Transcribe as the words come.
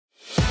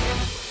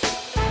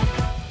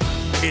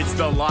It's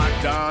the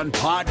Locked On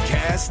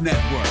Podcast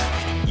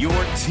Network, your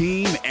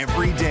team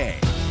every day.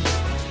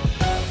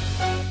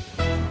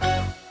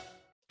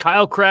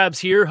 Kyle Krabs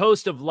here,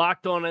 host of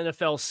Locked On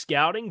NFL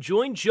Scouting.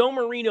 Join Joe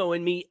Marino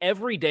and me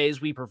every day as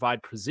we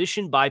provide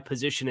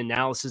position-by-position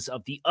analysis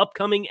of the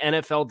upcoming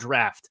NFL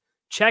Draft.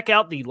 Check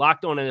out the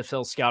Locked On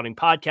NFL Scouting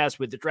podcast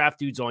with the Draft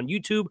Dudes on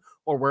YouTube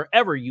or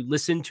wherever you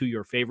listen to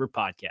your favorite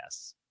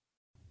podcasts.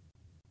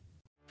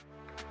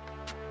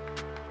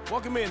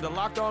 Welcome in to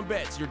Locked On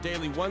Bets, your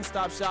daily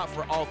one-stop shop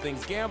for all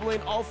things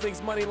gambling, all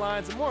things money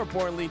lines, and more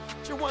importantly,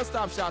 it's your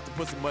one-stop shop to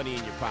put some money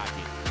in your pocket.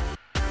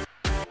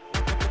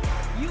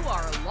 You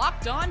are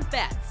Locked On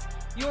Bets,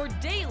 your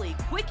daily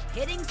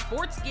quick-hitting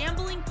sports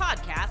gambling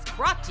podcast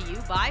brought to you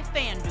by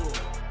FanDuel.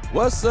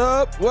 What's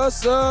up?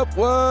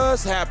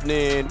 What's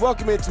happening?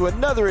 Welcome into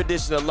another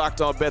edition of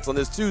Locked On Bets on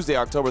this Tuesday,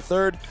 October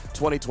 3rd,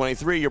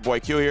 2023. Your boy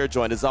Q here,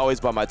 joined as always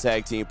by my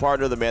tag team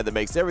partner, the man that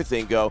makes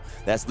everything go.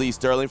 That's Lee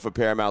Sterling from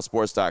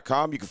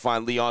ParamountSports.com. You can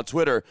find Lee on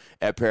Twitter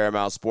at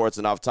Paramount Sports.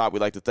 And off top, we'd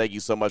like to thank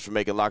you so much for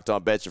making Locked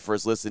On Bets your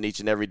first listen each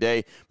and every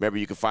day. Remember,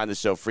 you can find the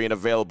show free and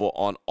available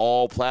on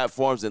all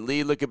platforms. And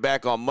Lee, looking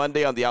back on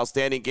Monday on the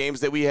outstanding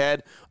games that we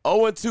had,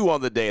 0-2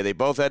 on the day. They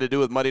both had to do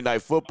with Monday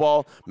Night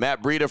Football.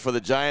 Matt Breida for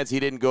the Giants, he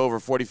didn't go over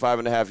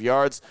 45.5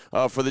 yards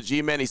for the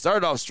G-Men. He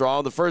started off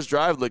strong. The first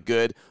drive looked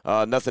good.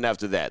 Nothing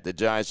after that. The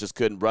Giants just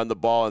couldn't run the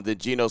ball, and then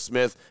Geno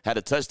Smith had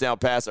a touchdown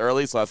pass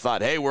early, so I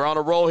thought, hey, we're on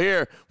a roll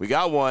here. We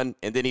got one,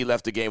 and then he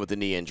left the game with a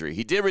knee injury.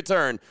 He did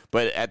return,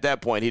 but at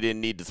that point, he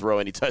didn't need to throw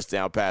any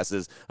touchdown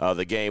passes.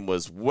 The game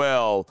was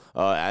well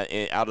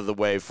out of the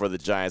way for the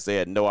Giants. They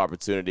had no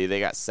opportunity. They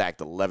got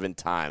sacked 11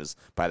 times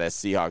by that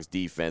Seahawks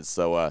defense.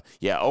 So,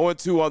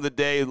 0-2 on the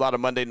day, a lot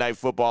of Monday Night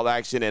Football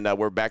action, and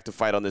we're back to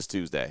fight on this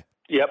Tuesday.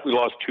 Yep, we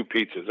lost 2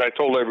 pizzas. I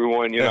told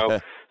everyone,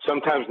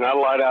 sometimes not a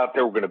lot out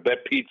there. We're going to bet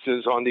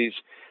pizzas on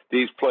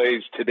these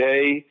plays.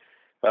 Today,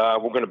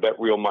 we're going to bet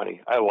real money.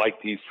 I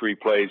like these 3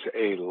 plays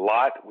a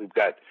lot. We've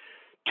got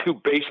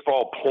 2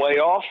 baseball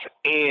playoffs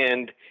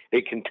and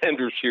a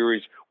contender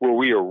series where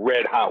we are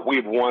red hot.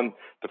 We've won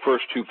the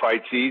first 2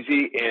 fights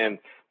easy, and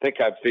I think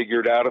I've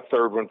figured out a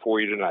third one for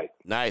you tonight.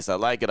 Nice. I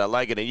like it.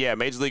 And yeah,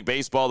 Major League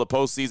Baseball, the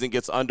postseason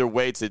gets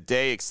underway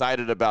today.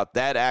 Excited about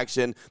that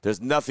action. There's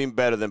nothing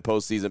better than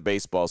postseason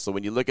baseball. So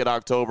when you look at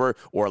October,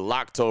 or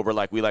Locktober,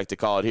 like we like to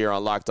call it here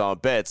on Locked On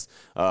Bets,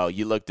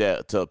 you looked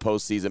at to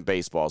postseason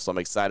baseball. So I'm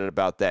excited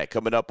about that.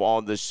 Coming up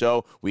on the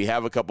show, we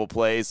have a couple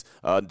plays,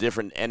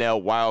 different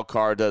NL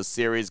wildcard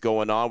series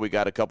going on. We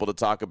got a couple to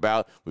talk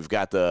about. We've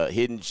got the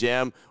hidden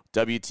gem,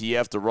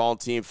 WTF, the wrong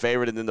team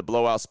favorite, and then the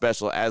blowout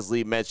special, as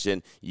Lee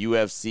mentioned,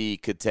 UFC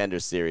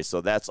Contender Series.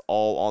 So that's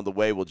all on the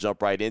way. We'll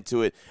jump right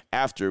into it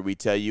after we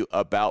tell you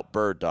about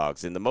Bird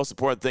Dogs. And the most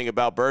important thing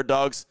about Bird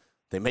Dogs,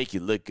 they make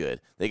you look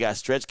good. They got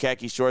stretch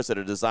khaki shorts that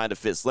are designed to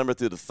fit slimmer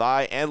through the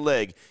thigh and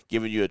leg,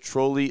 giving you a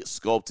truly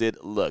sculpted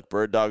look.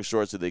 Bird Dog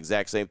shorts are the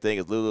exact same thing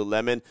as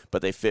Lululemon,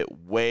 but they fit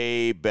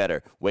way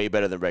better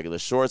than regular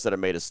shorts that are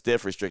made of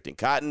stiff, restricting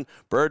cotton.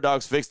 Bird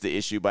Dogs fixed the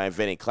issue by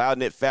inventing cloud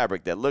knit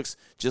fabric that looks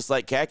just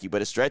like khaki,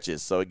 but it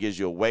stretches, so it gives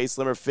you a way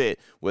slimmer fit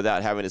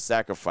without having to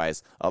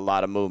sacrifice a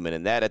lot of movement.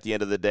 And that, at the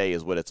end of the day,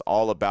 is what it's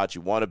all about. You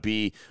want to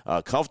be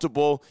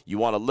comfortable. You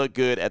want to look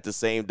good at the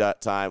same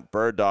time.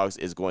 Bird Dogs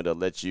is going to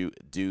let you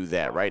do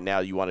that. Right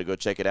now, you want to go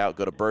check it out.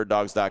 Go to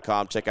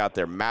birddogs.com. Check out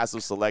their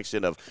massive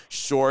selection of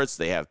shorts.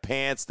 They have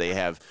pants. They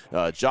have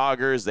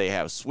joggers. They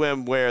have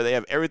swimwear. They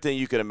have everything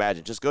you can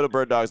imagine. Just go to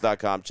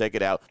birddogs.com. Check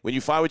it out. When you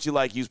find what you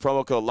like, use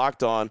promo code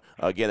LOCKEDON.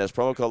 Again, that's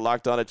promo code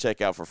LOCKEDON at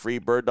checkout for free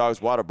Bird Dogs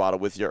water bottle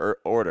with your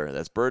order.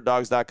 That's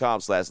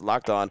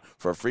birddogs.com/LOCKEDON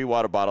for a free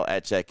water bottle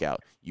at checkout.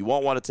 You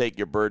won't want to take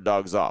your Bird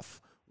Dogs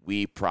off.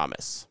 We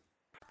promise.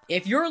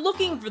 If you're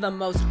looking for the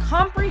most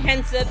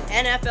comprehensive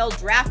NFL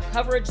draft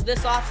coverage this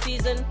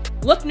offseason,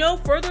 look no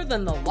further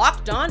than the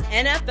Locked On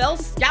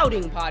NFL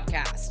Scouting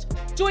Podcast.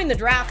 Join the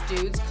Draft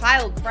Dudes,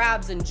 Kyle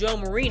Krabs and Joe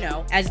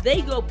Marino, as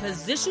they go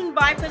position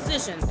by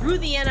position through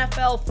the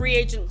NFL free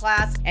agent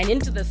class and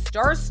into the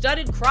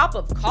star-studded crop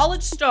of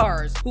college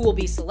stars who will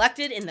be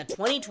selected in the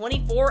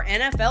 2024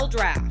 NFL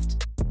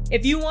Draft.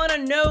 If you want to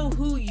know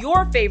who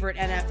your favorite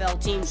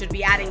NFL team should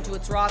be adding to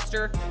its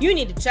roster, you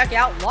need to check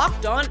out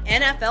Locked On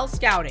NFL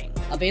Scouting,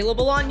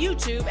 available on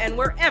YouTube and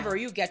wherever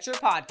you get your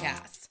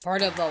podcasts.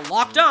 Part of the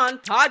Locked On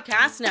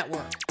Podcast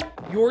Network,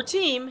 your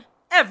team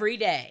every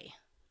day.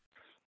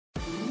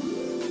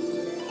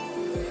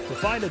 To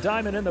find a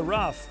diamond in the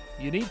rough,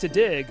 you need to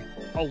dig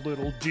a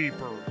little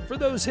deeper for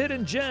those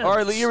hidden gems. All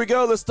right, Lee, here we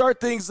go. Let's start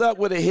things up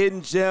with a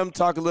hidden gem.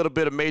 Talk a little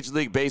bit of Major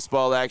League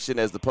Baseball action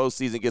as the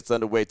postseason gets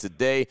underway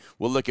today.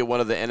 We'll look at one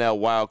of the NL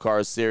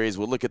wildcard series.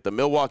 We'll look at the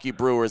Milwaukee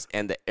Brewers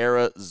and the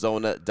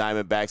Arizona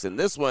Diamondbacks. In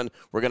this one,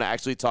 we're going to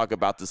actually talk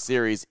about the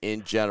series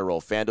in general.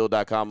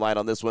 FanDuel.com line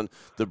on this one.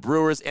 The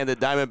Brewers and the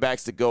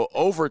Diamondbacks to go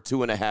over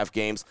 2.5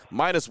 games,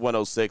 minus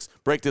 106.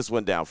 Break this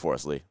one down for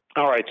us, Lee.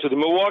 All right, so the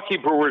Milwaukee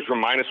Brewers were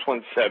minus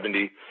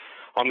 170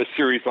 on the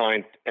series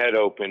line at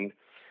open,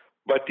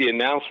 but the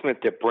announcement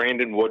that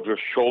Brandon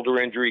Woodruff's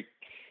shoulder injury,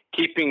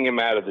 keeping him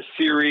out of the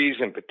series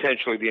and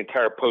potentially the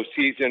entire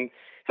postseason,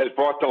 has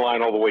brought the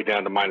line all the way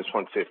down to minus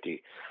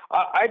 150.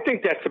 I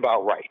think that's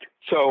about right.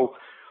 So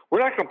we're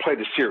not going to play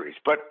the series,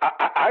 but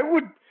I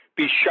would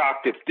be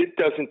shocked if it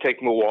doesn't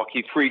take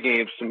Milwaukee 3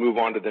 games to move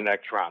on to the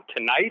next round.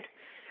 Tonight,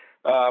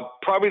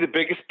 probably the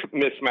biggest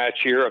mismatch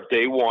here of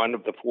day one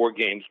of the 4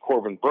 games,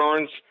 Corbin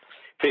Burns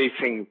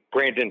facing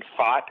Brandon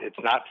Pfaadt. It's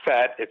not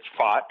Fat, it's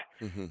Pfaadt.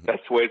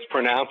 That's the way it's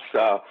pronounced.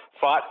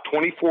 Pfaadt,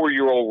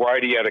 24-year-old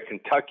righty out of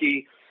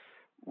Kentucky,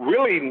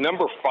 really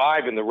number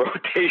 5 in the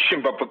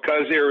rotation, but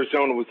because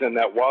Arizona was in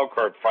that wild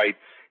card fight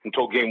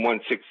until game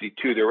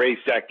 162, their ace,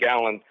 Zach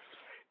Gallen,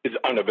 is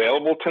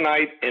unavailable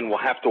tonight and will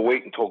have to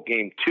wait until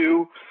game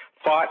 2.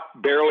 Pfaadt,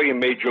 barely a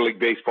Major League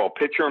Baseball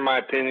pitcher, in my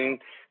opinion,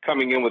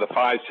 coming in with a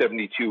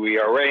 5.72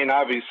 ERA, and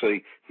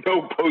obviously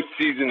no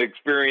postseason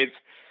experience.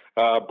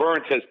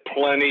 Burns has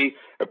plenty,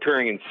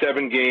 appearing in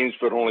 7 games,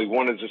 but only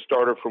 1 as a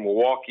starter for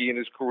Milwaukee in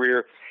his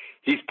career.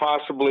 He's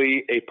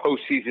possibly a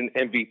postseason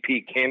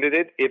MVP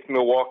candidate if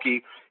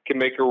Milwaukee can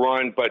make a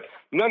run, but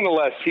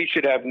nonetheless, he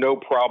should have no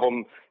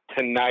problem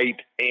tonight.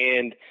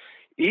 And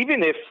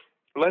even if,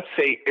 let's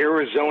say,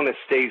 Arizona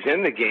stays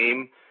in the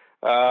game,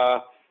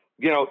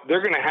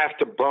 they're going to have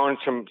to burn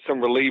some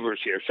relievers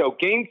here. So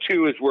game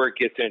 2 is where it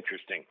gets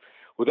interesting.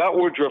 Without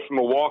Woodruff,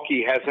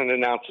 Milwaukee hasn't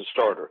announced a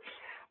starter.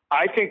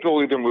 I think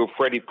they'll either move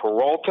Freddie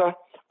Peralta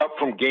up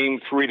from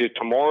game 3 to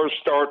tomorrow's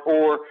start,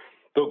 or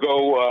they'll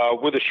go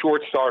with a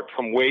short start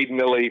from Wade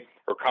Millie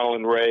or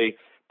Colin Ray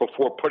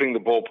before putting the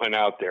bullpen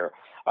out there.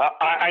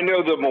 I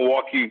know the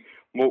Milwaukee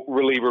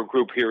reliever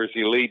group here is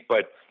elite,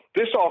 but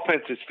this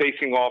offense is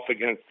facing off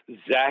against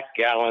Zach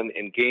Gallen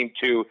in game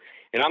 2,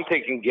 and I'm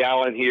taking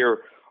Gallen here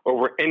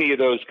over any of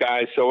those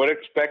guys. So I'd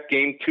expect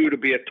game 2 to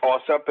be a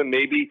toss-up and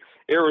maybe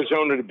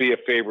Arizona to be a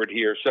favorite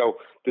here. So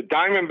the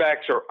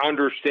Diamondbacks are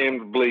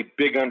understandably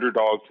big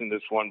underdogs in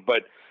this one,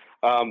 but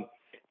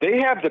they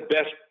have the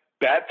best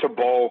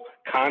bat-to-ball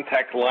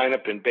contact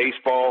lineup in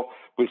baseball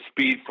with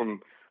speed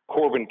from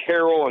Corbin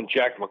Carroll and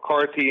Jack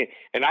McCarthy,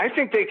 and I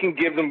think they can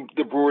give them,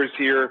 the Brewers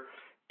here,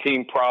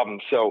 team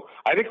problems. So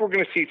I think we're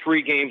going to see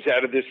 3 games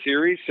out of this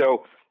series.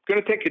 So I'm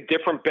going to take a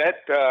different bet.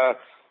 We're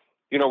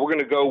going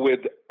to go with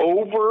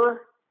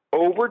over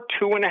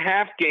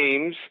 2.5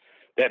 games.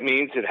 That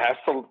means it has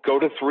to go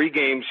to 3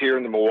 games here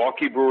in the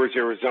Milwaukee Brewers,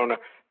 Arizona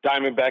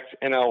Diamondbacks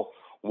NL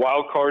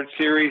Wild Card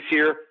Series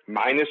here,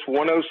 minus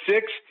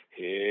 106,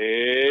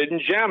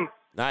 hidden gem.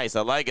 Nice.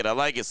 I like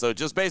it. So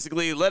just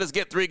basically let us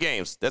get 3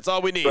 games. That's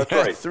all we need. That's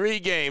right. 3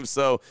 games.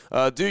 So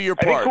do your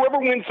part. I think whoever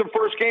wins the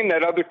first game,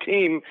 that other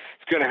team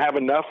is going to have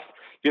enough,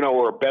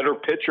 or a better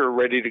pitcher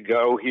ready to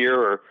go here,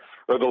 or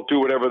they'll do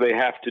whatever they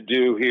have to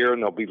do here,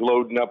 and they'll be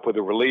loading up with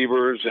the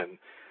relievers.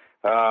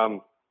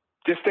 And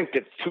just think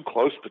it's too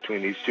close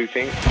between these 2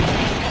 teams.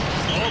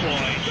 Oh,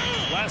 boy.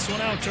 Last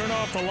one out, turn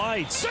off the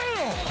lights.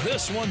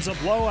 This one's a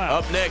blowout.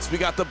 Up next, we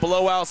got the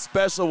blowout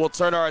special. We'll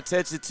turn our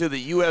attention to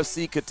the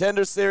UFC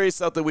Contender Series,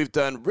 something we've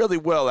done really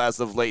well as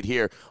of late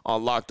here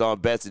on Locked On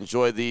Bets.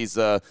 Enjoy these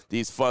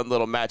fun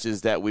little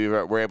matches that we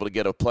were able to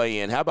get a play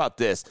in. How about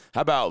this?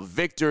 How about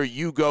Victor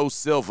Hugo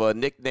Silva,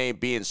 nickname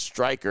being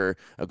Striker,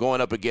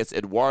 going up against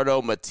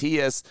Eduardo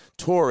Matias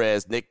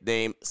Torres,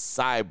 nickname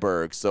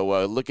Cyborg.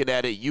 So looking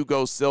at it,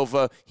 Hugo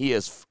Silva, he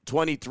is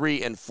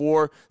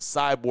 23-4.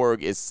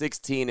 Cyborg is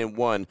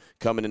 16-1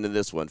 coming into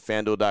this one.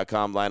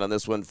 FanDuel.com line on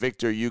this one.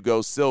 Victor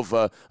Hugo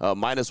Silva,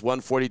 minus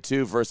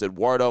 142 versus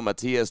Eduardo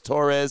Matias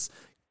Torres.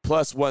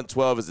 Plus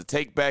 112 is a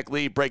take-back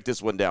lead. Break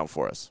this one down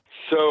for us.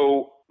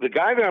 So the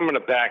guy that I'm going to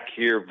back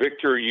here,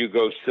 Victor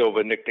Hugo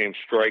Silva, nicknamed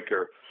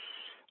Striker,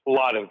 a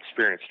lot of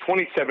experience,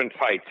 27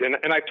 fights.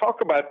 And I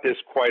talk about this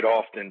quite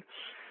often.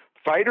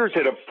 Fighters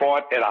that have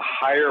fought at a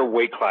higher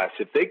weight class,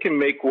 if they can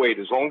make weight,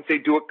 as long as they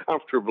do it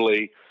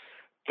comfortably,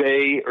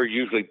 they are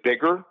usually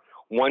bigger.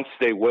 Once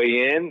they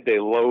weigh in, they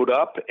load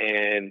up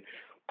and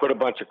put a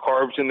bunch of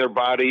carbs in their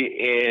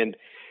body. And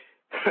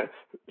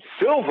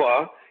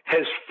Silva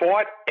has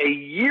fought a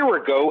year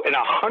ago in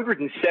a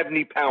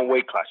 170-pound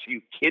weight class. Are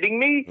you kidding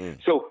me?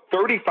 So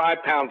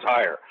 35 pounds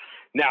higher.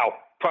 Now,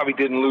 probably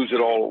didn't lose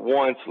it all at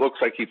once. Looks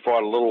like he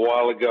fought a little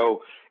while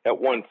ago at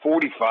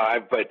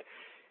 145. But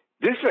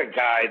this is a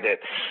guy that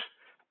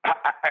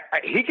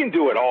he can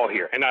do it all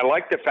here. And I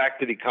like the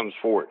fact that he comes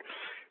forward.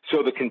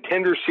 So the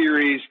Contender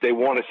Series, they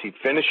want to see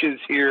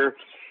finishes here.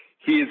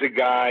 He is a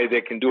guy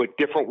that can do it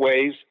different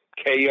ways,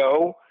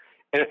 KO,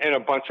 and a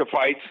bunch of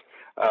fights.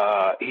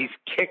 He's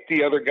kicked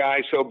the other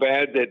guy so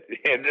bad that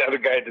the other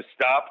guy had to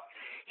stop.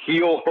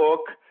 Heel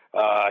hook.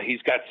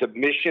 He's got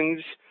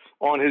submissions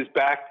on his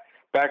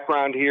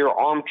background here,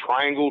 arm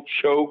triangle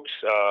chokes.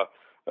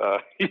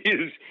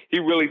 He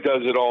really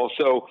does it all.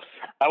 So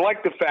I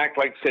like the fact,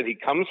 like I said, he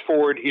comes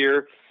forward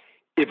here.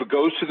 If it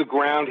goes to the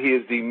ground, he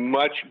is the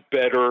much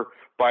better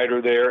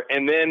fighter there,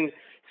 and then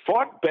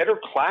fought better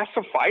class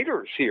of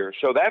fighters here.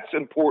 So that's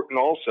important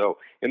also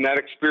in that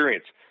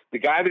experience. The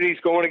guy that he's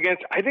going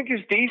against, I think,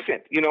 is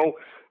decent.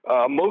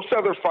 Most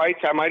other fights,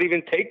 I might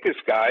even take this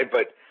guy,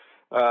 but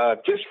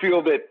just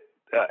feel that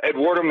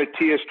Eduardo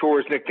Matias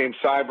Torres, nicknamed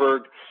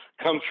Cyborg,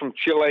 comes from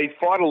Chile,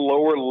 fought a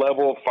lower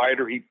level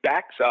fighter. He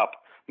backs up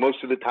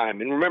most of the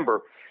time. And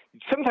remember,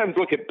 sometimes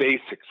look at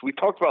basics. We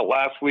talked about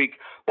last week,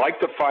 like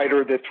the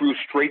fighter that threw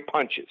straight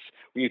punches.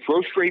 When you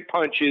throw straight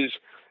punches,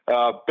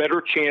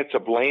 better chance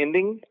of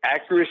landing,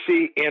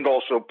 accuracy, and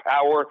also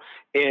power.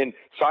 And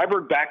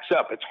Cyborg backs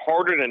up. It's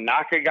harder to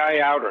knock a guy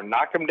out or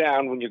knock him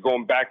down when you're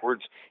going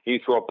backwards and you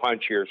throw a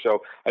punch here.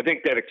 So I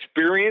think that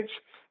experience,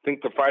 I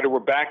think the fighter we're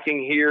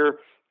backing here,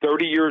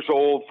 30 years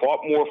old, fought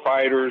more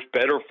fighters,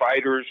 better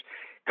fighters,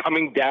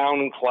 coming down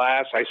in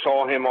class. I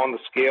saw him on the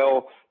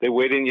scale. They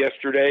weighed in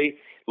yesterday.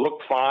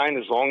 Looked fine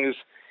as long as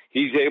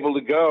he's able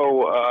to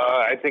go.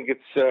 I think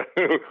it's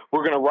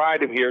we're going to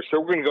ride him here. So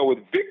we're going to go with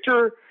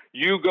Victor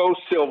Hugo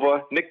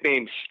Silva,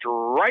 nicknamed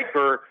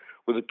Striker,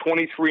 with a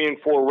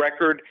 23-4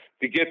 record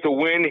to get the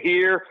win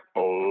here.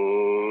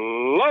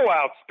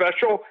 Blowout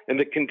special in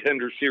the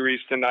Contender Series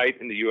tonight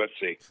in the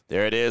UFC.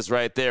 There it is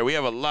right there. We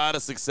have a lot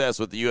of success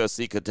with the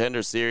UFC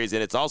Contender Series,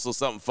 and it's also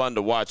something fun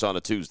to watch on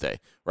a Tuesday,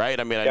 right?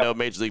 I mean, I know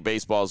Major League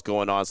Baseball is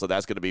going on, so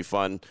that's going to be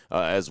fun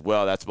as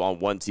well. That's on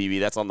one TV.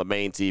 That's on the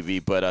main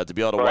TV. But to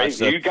be able to watch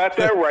you got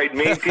that right.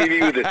 Main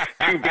TV with the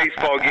two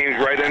baseball games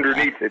right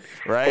underneath it.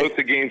 Right. Both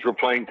the games we're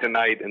playing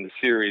tonight in the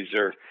series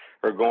are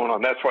going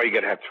on. That's why you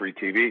got to have 3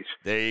 TVs.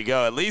 There you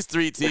go. At least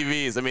 3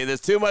 TVs. I mean,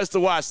 there's too much to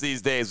watch these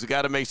days. We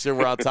got to make sure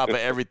we're on top of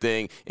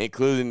everything,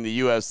 including the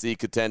UFC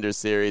Contender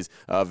Series.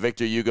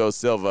 Victor Hugo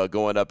Silva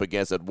going up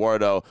against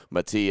Eduardo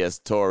Matias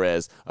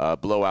Torres.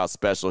 Blowout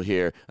special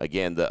here.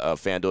 Again, the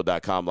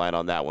FanDuel.com line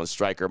on that one.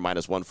 Striker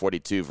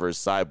 -142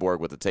 versus Cyborg,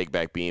 with the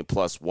takeback being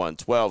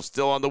 +112.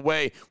 Still on the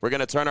way. We're going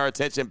to turn our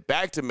attention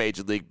back to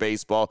Major League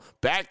Baseball,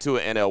 back to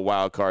an NL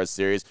Wildcard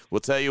Series.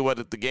 We'll tell you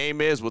what the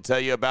game is. We'll tell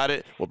you about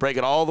it. We'll break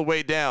it all the way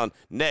down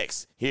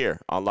next here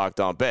on Locked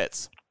On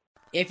Bets.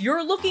 If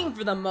you're looking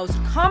for the most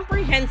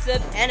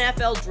comprehensive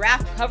NFL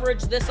draft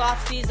coverage this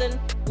offseason,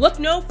 look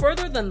no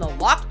further than the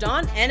Locked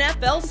On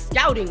NFL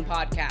Scouting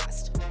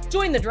Podcast.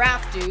 Join the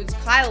draft dudes,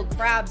 Kyle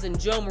Krabs and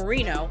Joe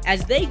Marino,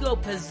 as they go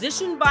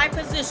position by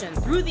position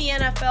through the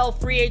NFL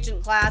free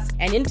agent class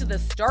and into the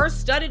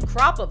star-studded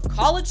crop of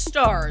college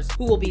stars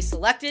who will be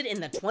selected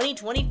in the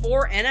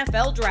 2024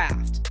 NFL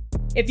Draft.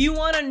 If you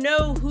want to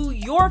know who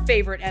your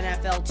favorite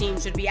NFL team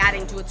should be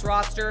adding to its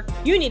roster,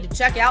 you need to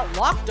check out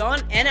Locked On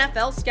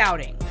NFL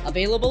Scouting,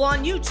 available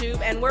on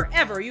YouTube and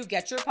wherever you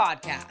get your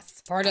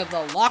podcasts. Part of the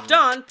Locked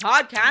On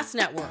Podcast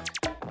Network,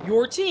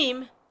 your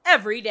team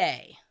every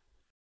day.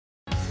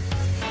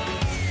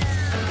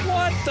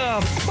 What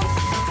the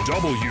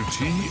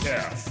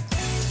WTF?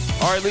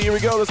 All right, Lee, here we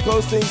go. Let's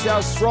close things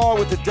out strong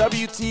with the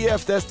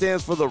WTF. That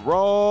stands for the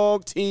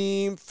wrong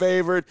team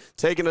favored.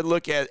 Taking a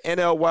look at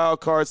NL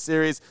Wildcard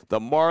Series, the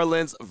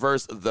Marlins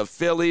versus the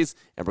Phillies.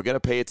 And we're going to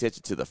pay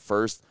attention to the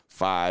first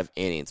 5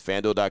 innings.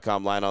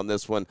 FanDuel.com line on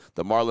this one.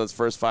 The Marlins'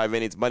 first 5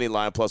 innings, money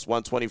line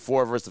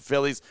 +124 versus the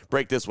Phillies.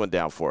 Break this one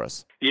down for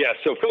us. Yeah,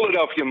 so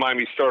Philadelphia and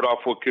Miami start off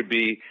what could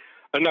be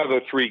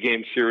another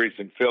 3-game series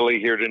in Philly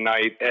here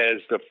tonight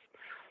as the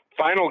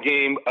final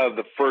game of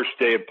the first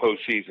day of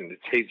postseason.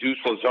 It's Jesus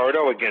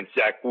Luzardo against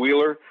Zach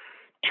Wheeler,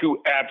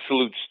 2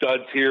 absolute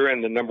studs here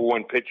and the number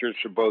 1 pitchers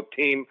for both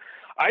teams.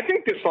 I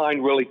think this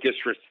line really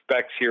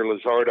disrespects here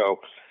Luzardo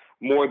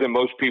more than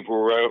most people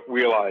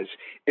realize.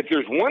 If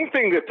there's one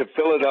thing that the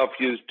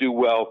Philadelphians do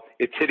well,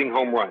 it's hitting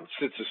home runs.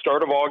 Since the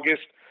start of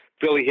August,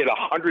 Philly hit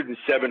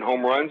 107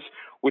 home runs,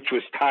 which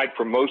was tied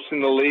for most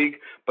in the league,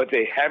 but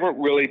they haven't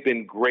really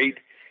been great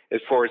as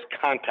far as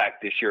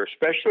contact this year,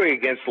 especially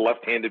against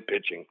left-handed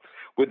pitching.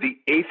 With the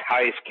 8th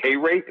highest K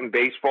rate in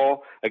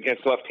baseball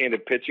against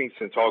left-handed pitching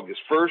since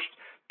August 1st,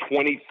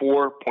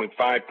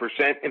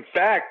 24.5%. In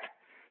fact,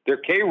 their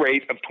K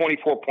rate of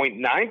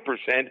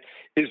 24.9%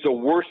 is the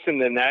worst in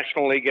the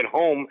National League at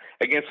home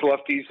against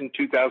lefties in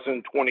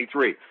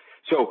 2023.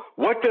 So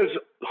what does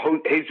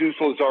Jesus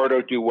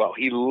Luzardo do well?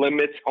 He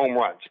limits home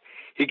runs.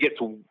 He gets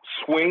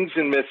swings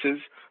and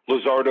misses.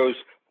 Luzardo's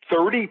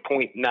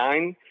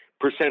 30.9%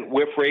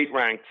 whiff rate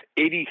ranks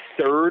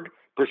 83rd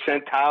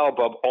percentile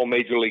above all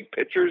major league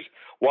pitchers,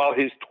 while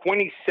his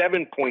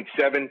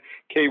 27.7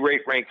 K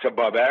rate ranks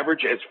above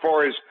average. As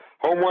far as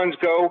home runs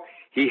go,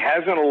 he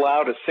hasn't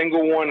allowed a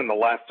single one in the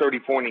last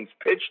 34 innings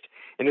pitched,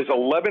 and his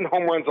 11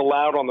 home runs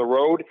allowed on the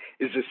road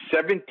is the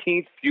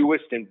 17th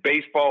fewest in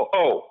baseball.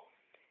 Oh,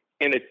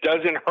 and it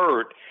doesn't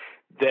hurt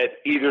that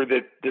either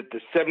the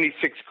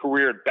 76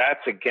 career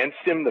at-bats against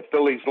him, the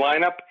Phillies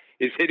lineup,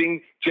 is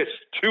hitting just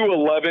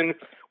 .211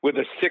 with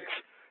a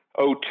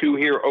 .602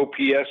 here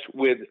OPS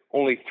with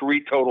only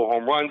 3 total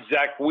home runs.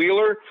 Zach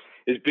Wheeler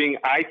is being,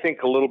 I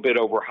think, a little bit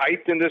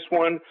overhyped in this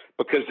one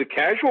because the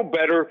casual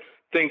bettor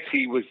thinks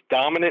he was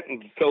dominant in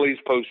the Phillies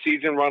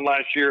postseason run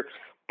last year,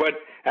 but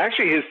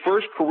actually his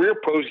first career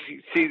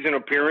postseason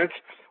appearance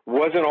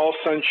wasn't all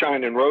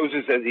sunshine and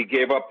roses as he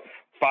gave up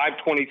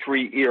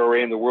 5.23 ERA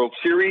in the World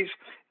Series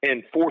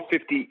and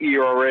 4.50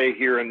 ERA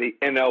here in the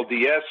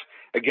NLDS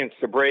against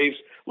the Braves.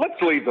 Let's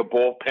leave the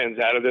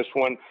bullpens out of this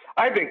one.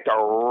 I think the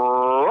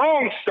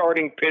wrong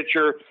starting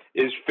pitcher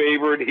is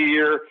favored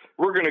here.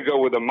 We're going to go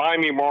with the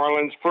Miami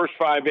Marlins, first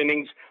 5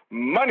 innings,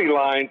 money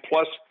line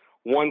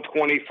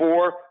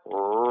 +124.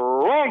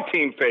 wrong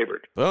team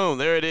favored. Boom,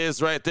 there it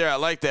is right there. I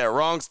like that.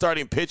 Wrong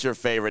starting pitcher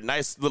favorite.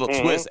 Nice little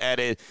twist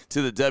added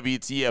to the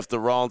WTF, the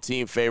wrong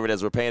team favorite,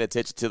 as we're paying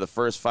attention to the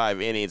first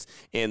 5 innings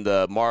in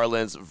the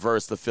Marlins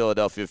versus the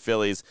Philadelphia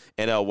Phillies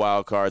NL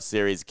Wildcard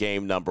Series,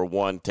 game number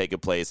 1 taking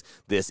place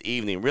this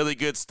evening. Really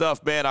good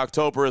stuff, man.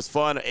 October is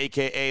fun,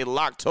 a.k.a.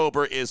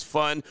 Locktober is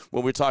fun.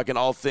 When we're talking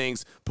all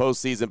things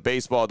postseason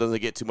baseball, it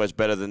doesn't get too much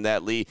better than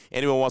that, Lee.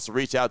 Anyone wants to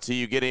reach out to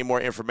you, get any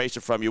more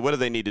information from you, what do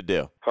they need to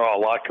do? Oh, a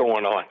lot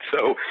going on.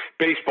 So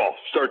baseball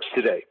starts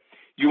today.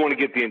 You want to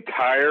get the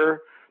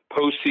entire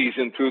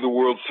postseason through the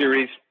World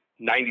Series,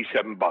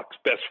 $97,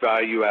 best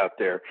value out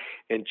there.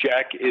 And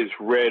Jack is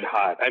red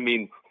hot. I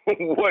mean,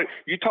 what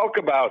you talk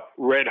about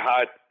red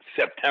hot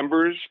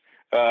September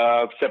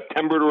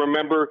to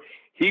remember.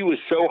 He was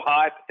so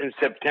hot in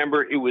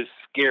September, it was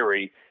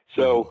scary.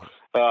 So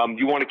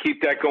you want to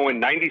keep that going.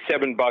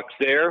 $97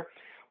 there.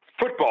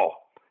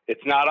 Football.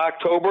 It's not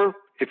October.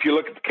 If you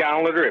look at the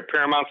calendar at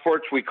Paramount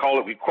Sports, we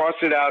cross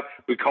it out.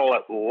 We call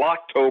it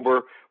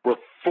Locktober. We're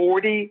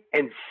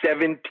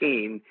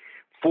 40-17.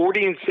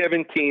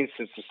 40-17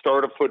 since the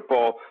start of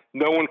football.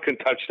 No one can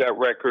touch that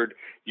record.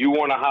 You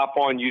want to hop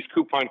on, use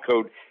coupon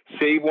code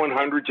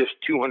SAVE100, just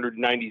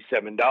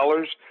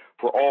 $297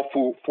 for all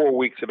 4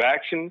 weeks of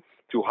action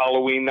through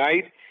Halloween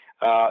night.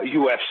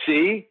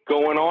 UFC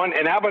going on.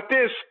 And how about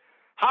this?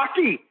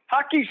 Hockey.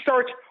 Hockey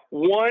starts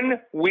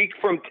 1 week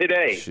from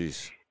today.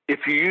 Jeez.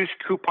 If you use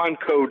coupon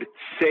code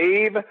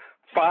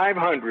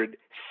SAVE500,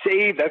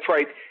 that's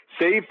right,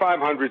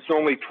 SAVE500, it's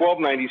only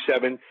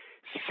 $12.97,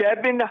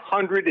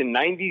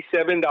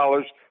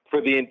 $797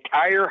 for the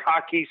entire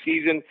hockey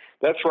season.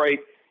 That's right,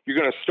 you're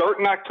going to start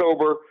in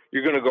October,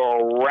 you're going to go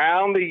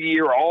around the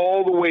year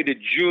all the way to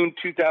June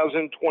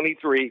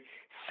 2023,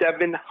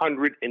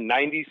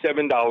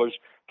 $797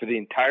 for the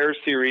entire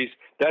series.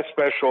 That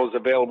special is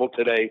available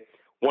today.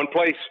 One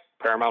place,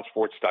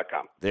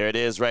 ParamountSports.com. There it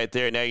is right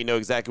there. Now you know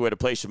exactly where to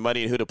place your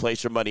money and who to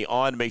place your money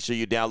on. Make sure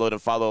you download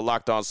and follow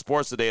Locked On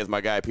Sports today, as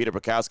my guy Peter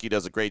Bukowski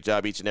does a great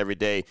job each and every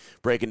day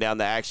breaking down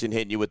the action,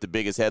 hitting you with the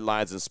biggest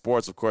headlines in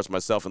sports. Of course,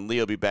 myself and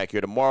Leo will be back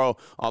here tomorrow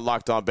on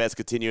Locked On Bets,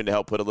 continuing to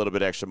help put a little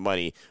bit extra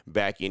money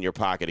back in your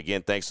pocket.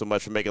 Again, thanks so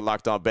much for making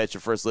Locked On Bets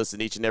your first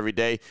listen each and every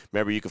day.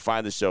 Remember, you can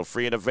find the show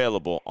free and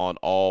available on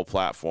all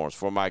platforms.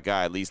 For my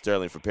guy, Lee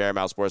Sterling from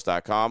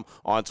ParamountSports.com,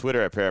 on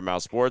Twitter at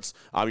Paramount Sports.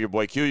 I'm your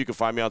boy Q. You can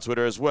find me on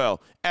Twitter as well,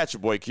 at your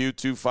boy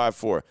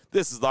Q254.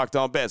 This is Locked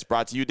On Bets,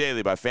 brought to you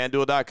daily by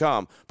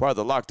FanDuel.com, part of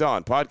the Locked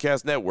On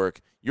Podcast Network,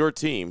 your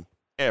team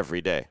every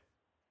day.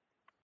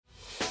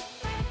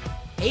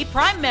 Hey,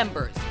 Prime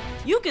members,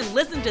 you can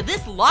listen to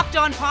this Locked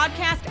On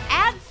podcast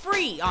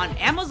ad-free on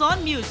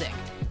Amazon Music.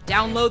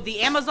 Download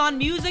the Amazon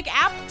Music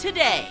app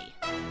today.